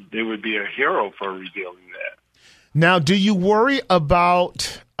they would be a hero for revealing that. Now, do you worry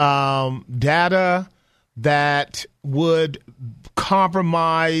about data that would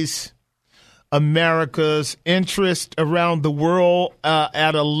compromise America's interest around the world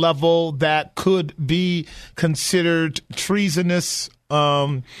at a level that could be considered treasonous,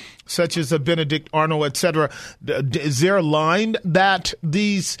 such as a Benedict Arnold, et cetera? Is there a line that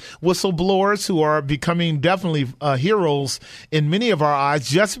these whistleblowers, who are becoming definitely heroes in many of our eyes,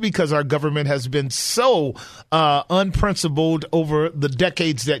 just because our government has been so unprincipled over the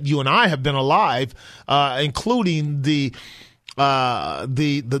decades that you and I have been alive, including the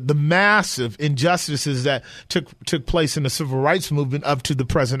massive injustices that took place in the civil rights movement up to the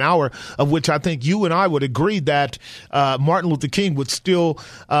present hour, of which I think you and I would agree that Martin Luther King would still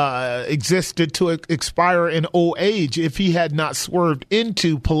existed to expire in old age if he had not swerved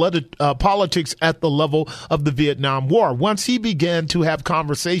into politics at the level of the Vietnam War. Once he began to have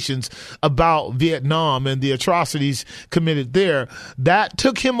conversations about Vietnam and the atrocities committed there, that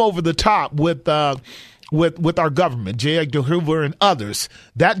took him over the top with our government, J. Edgar Hoover and others.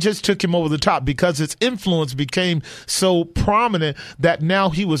 That just took him over the top because his influence became so prominent that now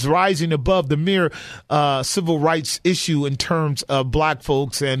he was rising above the mere civil rights issue in terms of black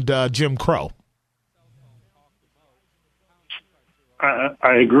folks and Jim Crow.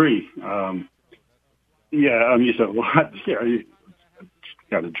 I agree. You said a lot. You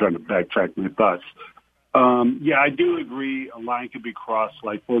got to try to backtrack my thoughts. I do agree a line could be crossed.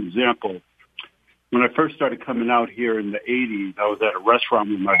 Like, for example, when I first started coming out here in the 80s, I was at a restaurant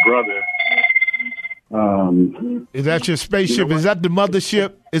with my brother. Is that your spaceship? Is that the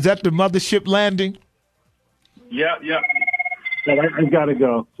mothership? Is that the mothership landing? Yeah. But I got to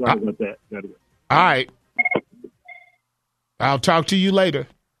go. Sorry about that. Gotta go. All right. I'll talk to you later.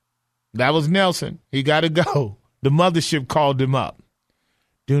 That was Nelson. He got to go. The mothership called him up.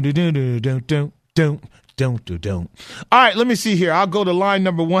 Don't. All right, let me see here. I'll go to line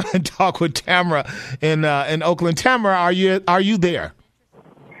number 1 and talk with Tamara in Oakland. Tamara, are you there?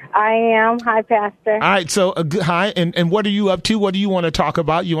 I am. Hi, Pastor. All right, so hi, and what are you up to? What do you want to talk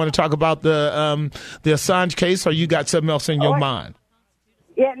about? You want to talk about the Assange case, or you got something else in your mind?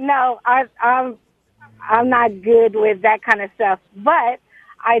 Yeah, no, I'm not good with that kind of stuff. But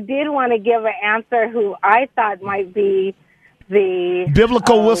I did want to give an answer who I thought might be the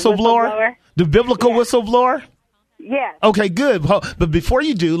biblical whistleblower. The biblical whistleblower? Yes. Okay, good. But before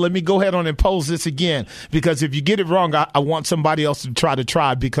you do, let me go ahead on and pose this again, because if you get it wrong, I want somebody else to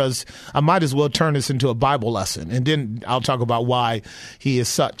try, because I might as well turn this into a Bible lesson, and then I'll talk about why he is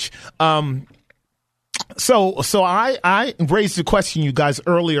such. So I raised the question, you guys,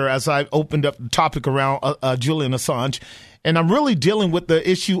 earlier as I opened up the topic around Julian Assange. And I'm really dealing with the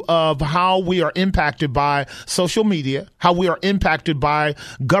issue of how we are impacted by social media, how we are impacted by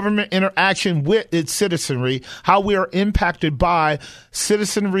government interaction with its citizenry, how we are impacted by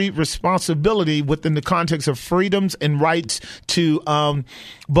citizenry responsibility within the context of freedoms and rights to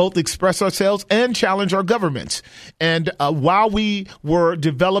both express ourselves and challenge our governments. And while we were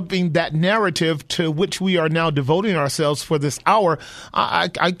developing that narrative to which we are now devoting ourselves for this hour,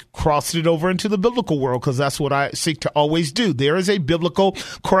 I crossed it over into the biblical world, because that's what I seek to always do. There is a biblical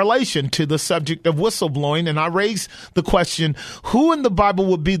correlation to the subject of whistleblowing, and I raised the question, who in the Bible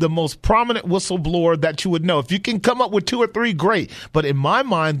would be the most prominent whistleblower that you would know? If you can come up with 2 or 3, great. But in my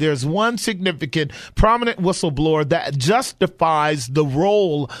mind, there's one significant prominent whistleblower that justifies the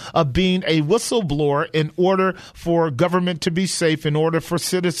role of being a whistleblower in order for government to be safe, in order for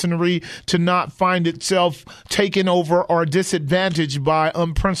citizenry to not find itself taken over or disadvantaged by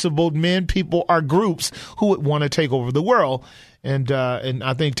unprincipled men, people, or groups who would want to take over the world. And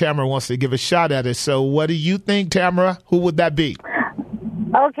I think Tamara wants to give a shot at it. So what do you think, Tamara? Who would that be?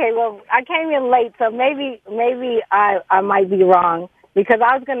 Okay, well, I came in late, so maybe I might be wrong, because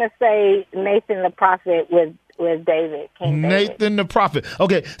I was going to say Nathan the prophet with David, King David. Nathan the prophet.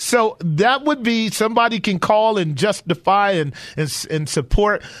 Okay, so that would be, somebody can call and justify and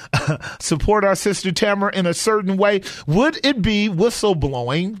support our sister Tamara in a certain way. Would it be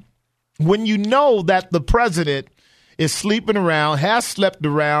whistleblowing when you know that the president is sleeping around, has slept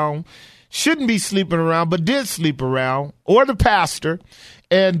around, shouldn't be sleeping around, but did sleep around, or the pastor,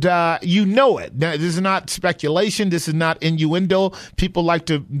 and you know it? Now, this is not speculation. This is not innuendo. People like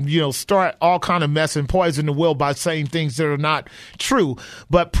to, start all kind of mess and poison the well by saying things that are not true.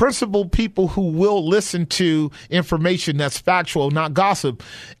 But principled people who will listen to information that's factual, not gossip.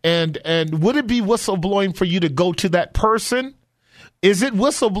 And would it be whistleblowing for you to go to that person? Is it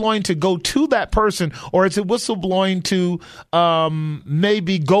whistleblowing to go to that person, or is it whistleblowing to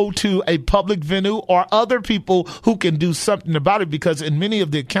maybe go to a public venue or other people who can do something about it? Because in many of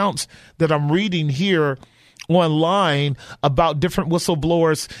the accounts that I'm reading here online about different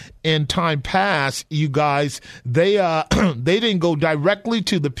whistleblowers in time past, you guys, they didn't go directly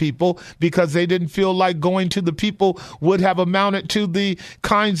to the people because they didn't feel like going to the people would have amounted to the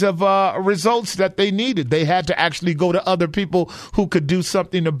kinds of results that they needed. They had to actually go to other people who could do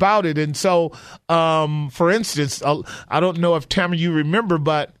something about it. And so, for instance, I don't know if Tamara, you remember,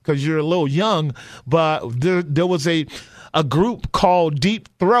 but because you're a little young, but there was a group called Deep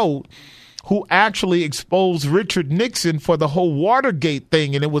Throat who actually exposed Richard Nixon for the whole Watergate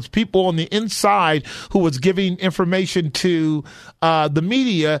thing. And it was people on the inside who was giving information to the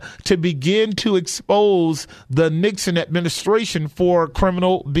media to begin to expose the Nixon administration for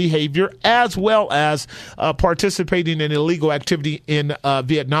criminal behavior, as well as participating in illegal activity in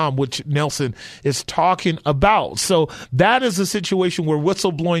Vietnam, which Nelson is talking about. So that is a situation where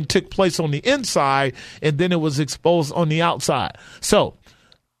whistleblowing took place on the inside, and then it was exposed on the outside. So,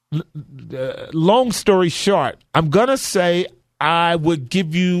 long story short, I'm going to say I would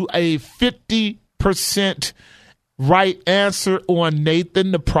give you a 50% right answer on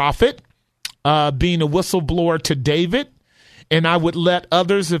Nathan the prophet being a whistleblower to David. And I would let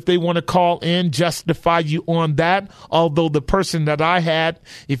others, if they want to call in, justify you on that. Although the person that I had,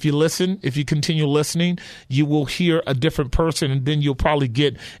 if you continue listening, you will hear a different person, and then you'll probably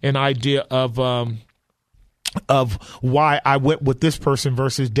get an idea of why I went with this person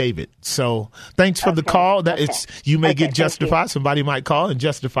versus David. So thanks for the call. You may get justified. Somebody might call and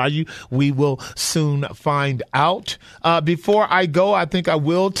justify you. We will soon find out. Before I go, I think I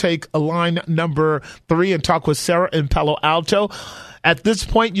will take a line number 3 and talk with Sarah in Palo Alto. At this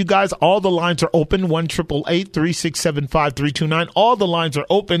point, you guys, all the lines are open, 1-888-3675-329. All the lines are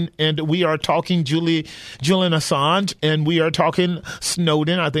open, and we are talking Julian Assange, and we are talking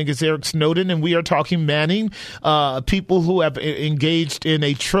Snowden. I think it's Eric Snowden, and we are talking Manning, people who have engaged in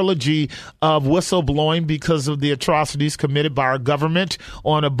a trilogy of whistleblowing because of the atrocities committed by our government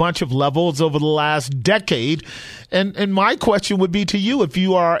on a bunch of levels over the last decade. And my question would be to you, if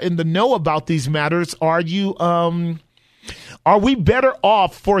you are in the know about these matters, are we better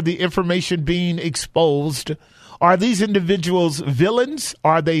off for the information being exposed, Are these individuals villains?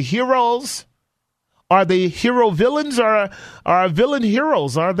 Are they heroes? Are they hero villains or are villain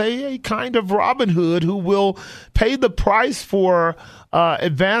heroes? Are they a kind of Robin Hood who will pay the price for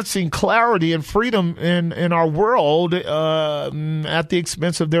advancing clarity and freedom in our world at the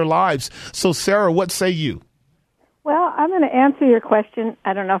expense of their lives? So, Sarah, what say you? Well, I'm going to answer your question.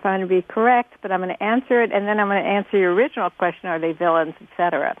 I don't know if I'm going to be correct, but I'm going to answer it, and then I'm going to answer your original question, are they villains, et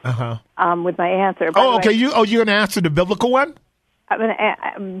cetera, with my answer. Oh, okay. You're going to answer the biblical one? I'm going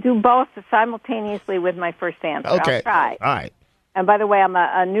to do both simultaneously with my first answer. Okay. I'll try. All right. And by the way, I'm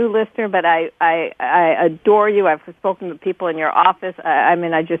a new listener, but I adore you. I've spoken to people in your office.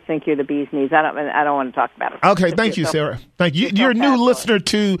 I just think you're the bee's knees. I don't want to talk about it. Okay, thank you, Sarah. Thank you. You're a new listener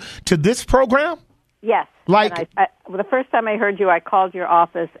to this program? Yes. Like, the first time I heard you, I called your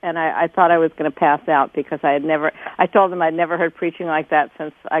office, and I thought I was going to pass out because I told them I'd never heard preaching like that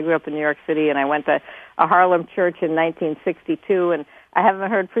since I grew up in New York City, and I went to a Harlem church in 1962, and I haven't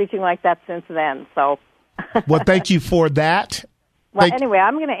heard preaching like that since then. So, well, thank you for that. Well, anyway,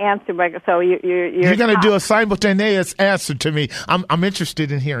 I'm going to answer. So you're going to do a simultaneous answer to me. I'm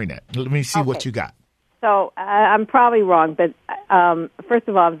interested in hearing that. Let me see what you got. So I'm probably wrong, but first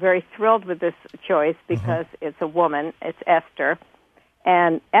of all, I'm very thrilled with this choice because it's a woman. It's Esther,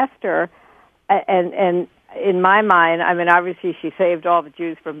 and Esther, and in my mind, obviously she saved all the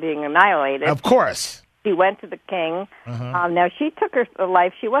Jews from being annihilated. Of course, she went to the king. Now she took her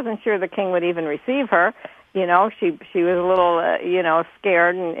life. She wasn't sure the king would even receive her. She was a little,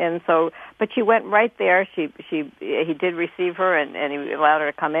 scared, and so, but she went right there. He did receive her, and he allowed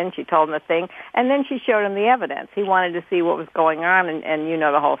her to come in. She told him the thing, and then she showed him the evidence. He wanted to see what was going on, and you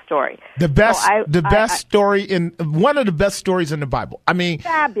know the whole story. The best story one of the best stories in the Bible.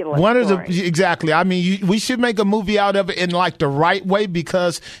 Fabulous. Exactly. We should make a movie out of it in like the right way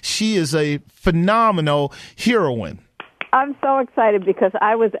because she is a phenomenal heroine. I'm so excited because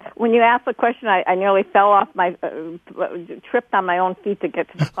when you asked the question, I nearly fell off tripped on my own feet to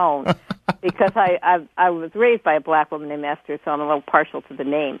get to the phone because I was raised by a black woman named Esther, so I'm a little partial to the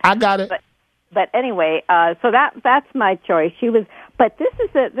name. I got it. But anyway, so that's my choice. But this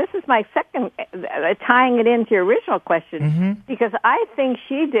is my second, tying it into your original question because I think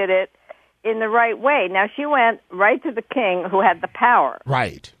she did it in the right way. Now, she went right to the king who had the power.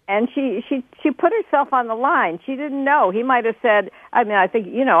 Right. And she put herself on the line. She didn't know. He might have said, he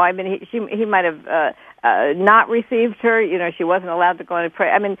might have not received her. She wasn't allowed to go in and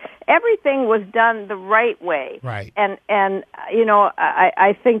pray. Everything was done the right way. Right. And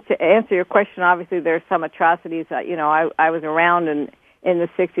I think to answer your question, obviously there's some atrocities. I was around in the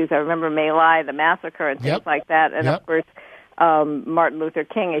 60s. I remember My Lai, the massacre and things like that. And of course, Martin Luther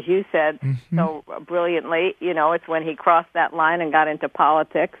King, as you said so brilliantly, it's when he crossed that line and got into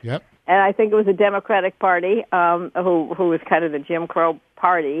politics. Yep. And I think it was the Democratic Party who was kind of the Jim Crow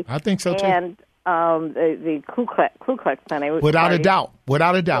party. I think so, too. And the Ku Klux Klan. Without a doubt. So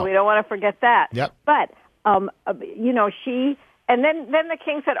we don't want to forget that. Yep. But, she... And then the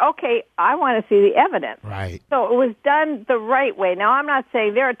king said, okay, I want to see the evidence. Right. So it was done the right way. Now, I'm not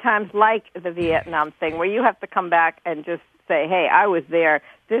saying there are times like the Vietnam thing where you have to come back and just say, hey, I was there.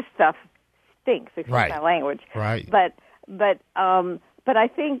 This stuff stinks. Excuse my language. Right. But I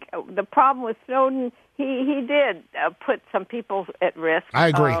think the problem with Snowden, he did put some people at risk. I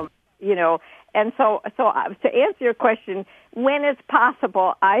agree. And so to answer your question, when it's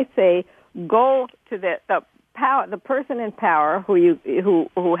possible, I say go to the power, the person in power who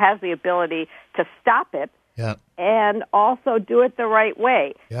has the ability to stop it, and also do it the right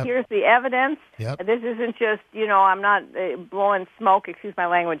way. Yep. Here's the evidence. Yep. This isn't just I'm not blowing smoke. Excuse my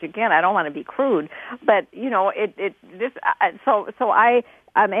language again. I don't want to be crude, but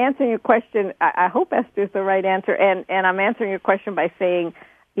I'm answering your question. I hope Esther's the right answer, and I'm answering your question by saying,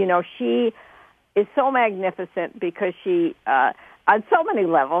 she is so magnificent because she. On so many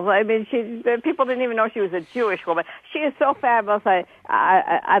levels. People didn't even know she was a Jewish woman. She is so fabulous.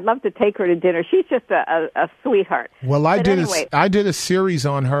 I'd love to take her to dinner. She's just a sweetheart. Well, I did a series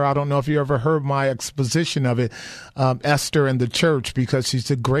on her. I don't know if you ever heard my exposition of it, Esther and the Church, because she's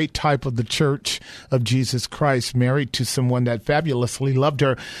a great type of the Church of Jesus Christ, married to someone that fabulously loved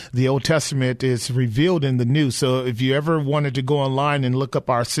her. The Old Testament is revealed in the New. So if you ever wanted to go online and look up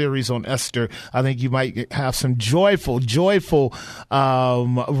our series on Esther, I think you might have some joyful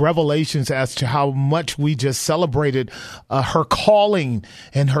revelations as to how much we just celebrated her calling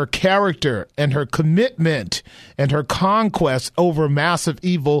and her character and her commitment and her conquest over massive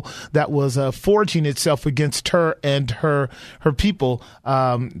evil that was forging itself against her and her people.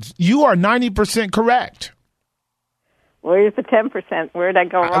 You are 90% correct. Where's the 10%? Where did I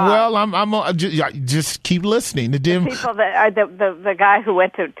go wrong? Well, I'm just keep listening. The people that the guy who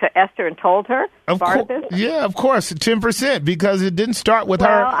went to Esther and told her, Barnabas? Yeah, of course, 10%, because it didn't start with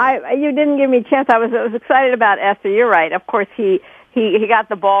her. You didn't give me a chance. I was excited about Esther. You're right. Of course, he got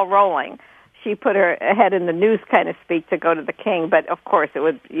the ball rolling. She put her head in the noose, kind of speak, to go to the king. But of course, it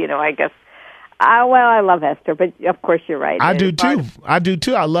would, I guess. I love Esther, but of course you're right. I do too.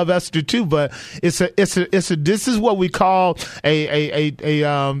 I love Esther too, but this is what we call a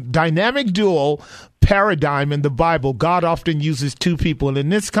dynamic dual paradigm in the Bible. God often uses two people, and in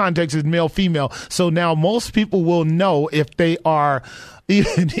this context, it's male-female. So now most people will know if they are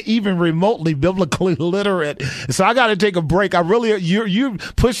even remotely biblically literate. So I got to take a break. You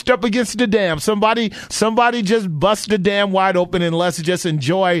pushed up against the dam. Somebody just bust the dam wide open, and let's just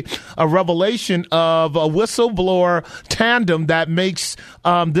enjoy a revelation of a whistleblower tandem that makes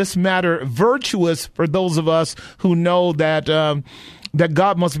this matter virtuous for those of us who know that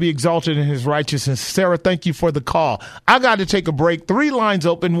God must be exalted in his righteousness. Sarah, thank you for the call. I got to take a break. 3 lines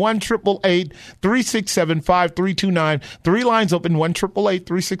open, 1-888-367-5329. 3 lines open,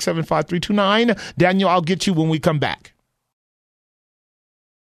 1-888-367-5329. Daniel, I'll get you when we come back.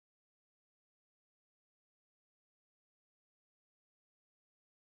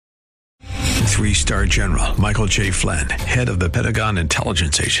 Three-star General Michael J. Flynn, head of the Pentagon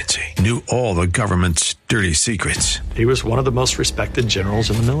Intelligence Agency, knew all the government's dirty secrets. He was one of the most respected generals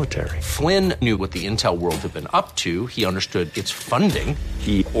in the military. Flynn knew what the intel world had been up to. He understood its funding.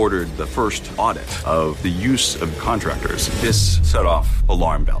 He ordered the first audit of the use of contractors. This set off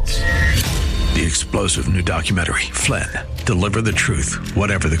alarm bells. The explosive new documentary, Flynn, Deliver the Truth,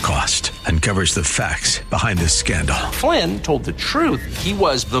 Whatever the Cost, uncovers the facts behind this scandal. Flynn told the truth. He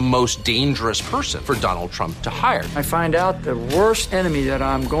was the most dangerous person for Donald Trump to hire. I find out the worst enemy that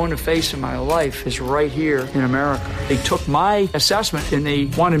I'm going to face in my life is right here in America. They took my assessment and they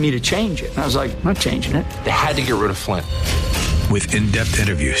wanted me to change it. And I was like, I'm not changing it. They had to get rid of Flynn. With in-depth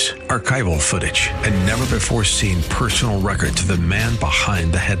interviews, archival footage, and never-before-seen personal records of the man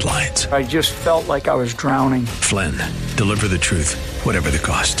behind the headlines. I just felt like I was drowning. Flynn, Deliver the Truth, Whatever the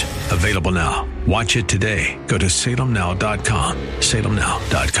Cost. Available now. Watch it today. Go to salemnow.com.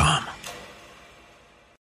 salemnow.com.